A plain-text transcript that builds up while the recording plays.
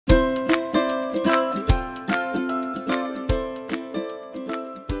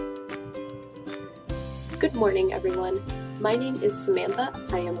Good morning, everyone. My name is Samantha.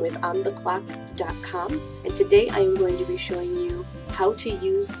 I am with OnTheClock.com, and today I am going to be showing you how to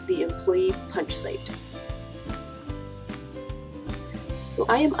use the employee punch site. So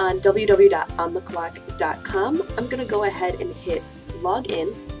I am on www.ontheclock.com. I'm going to go ahead and hit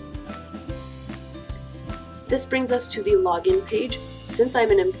login. This brings us to the login page. Since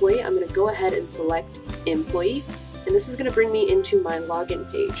I'm an employee, I'm going to go ahead and select employee, and this is going to bring me into my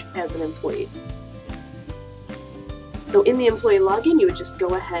login page as an employee. So in the employee login, you would just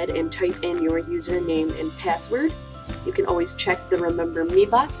go ahead and type in your username and password. You can always check the Remember Me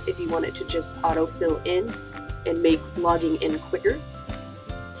box if you want it to just autofill in and make logging in quicker.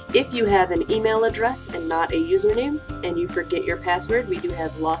 If you have an email address and not a username and you forget your password, we do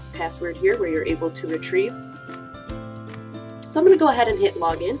have lost password here where you're able to retrieve. So I'm going to go ahead and hit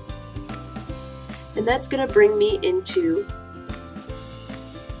login, and that's going to bring me into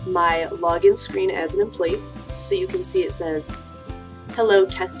my login screen as an employee. So you can see it says, "Hello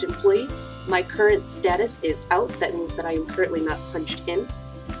test employee. My current status is out." That means that I am currently not punched in.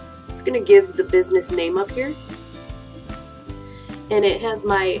 It's going to give the business name up here, and it has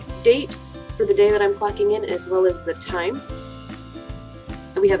my date for the day that I'm clocking in as well as the time.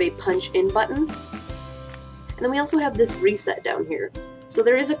 And we have a punch in button. And then we also have this reset down here. So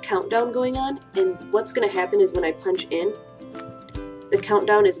there is a countdown going on, and what's going to happen is when I punch in, the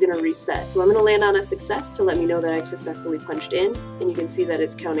countdown is going to reset. So I'm going to land on a success to let me know that I've successfully punched in, and you can see that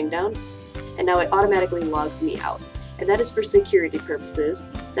it's counting down. And now it automatically logs me out. And that is for security purposes.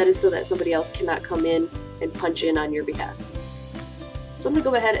 That is so that somebody else cannot come in and punch in on your behalf. So I'm going to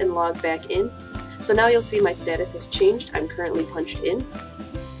go ahead and log back in. So now you'll see my status has changed. I'm currently punched in.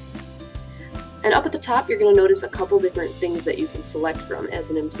 And up at the top, you're going to notice a couple different things that you can select from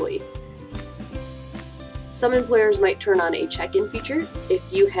as an employee. Some employers might turn on a check-in feature. If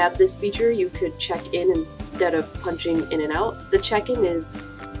you have this feature, you could check in instead of punching in and out. The check-in is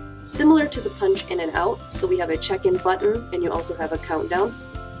similar to the punch in and out, so we have a check-in button and you also have a countdown.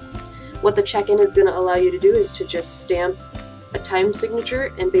 What the check-in is going to allow you to do is to just stamp a time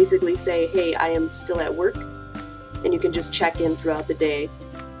signature and basically say, "Hey, I am still at work," and you can just check in throughout the day.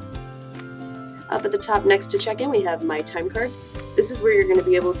 Up at the top next to check-in, we have my time card. This is where you're going to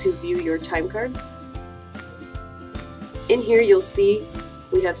be able to view your time card. In here you'll see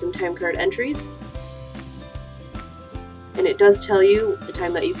we have some time card entries, and it does tell you the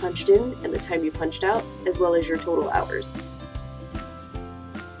time that you punched in and the time you punched out, as well as your total hours.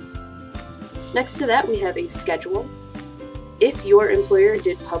 Next to that we have a schedule. If your employer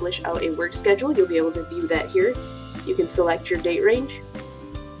did publish out a work schedule, you'll be able to view that here. You can select your date range,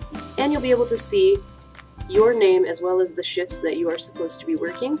 and you'll be able to see your name as well as the shifts that you are supposed to be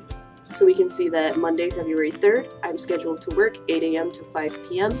working. So we can see that Monday, February 3rd, I'm scheduled to work 8 a.m. to 5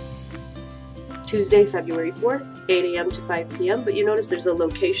 p.m. Tuesday, February 4th, 8 a.m. to 5 p.m. But you notice there's a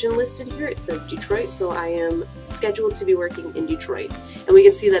location listed here. It says Detroit, so I am scheduled to be working in Detroit. And we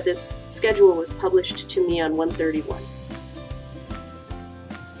can see that this schedule was published to me on 1/31.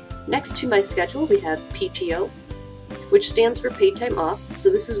 Next to my schedule, we have PTO, which stands for paid time off. So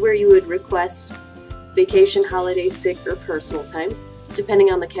this is where you would request vacation, holiday, sick, or personal time.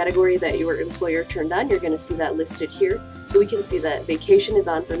 Depending on the category that your employer turned on, you're going to see that listed here. So we can see that vacation is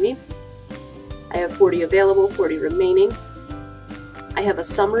on for me. I have 40 available, 40 remaining. I have a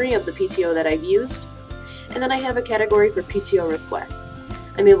summary of the PTO that I've used. And then I have a category for PTO requests.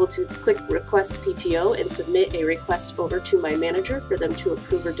 I'm able to click Request PTO and submit a request over to my manager for them to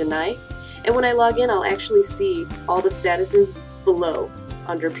approve or deny. And when I log in, I'll actually see all the statuses below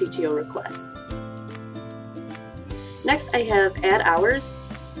under PTO requests. Next, I have Add Hours.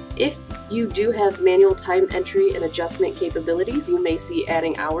 If you do have manual time entry and adjustment capabilities, you may see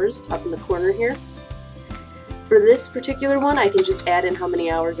adding hours up in the corner here. For this particular one, I can just add in how many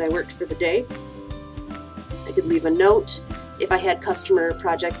hours I worked for the day. I could leave a note. If I had customer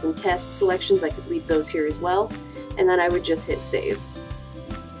projects and task selections, I could leave those here as well. And then I would just hit save.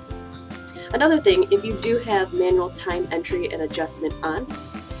 Another thing, if you do have manual time entry and adjustment on,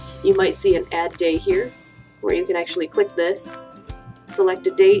 you might see an add day here, where you can actually click this, select a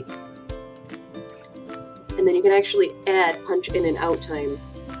date, and then you can actually add punch in and out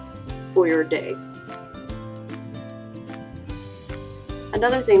times for your day.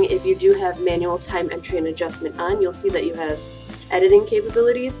 Another thing, if you do have manual time entry and adjustment on, you'll see that you have editing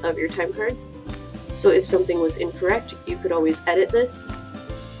capabilities of your time cards. So if something was incorrect, you could always edit this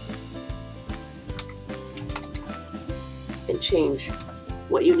and change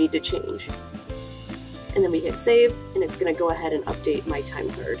what you need to change. And then we hit save, and it's going to go ahead and update my time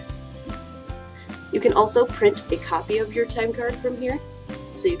card. You can also print a copy of your time card from here,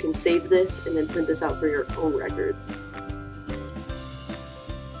 so you can save this and then print this out for your own records.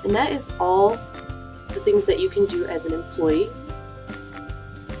 And that is all the things that you can do as an employee.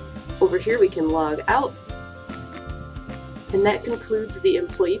 Over here we can log out. And that concludes the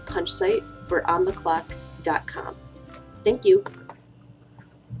employee punch site for OnTheClock.com. Thank you.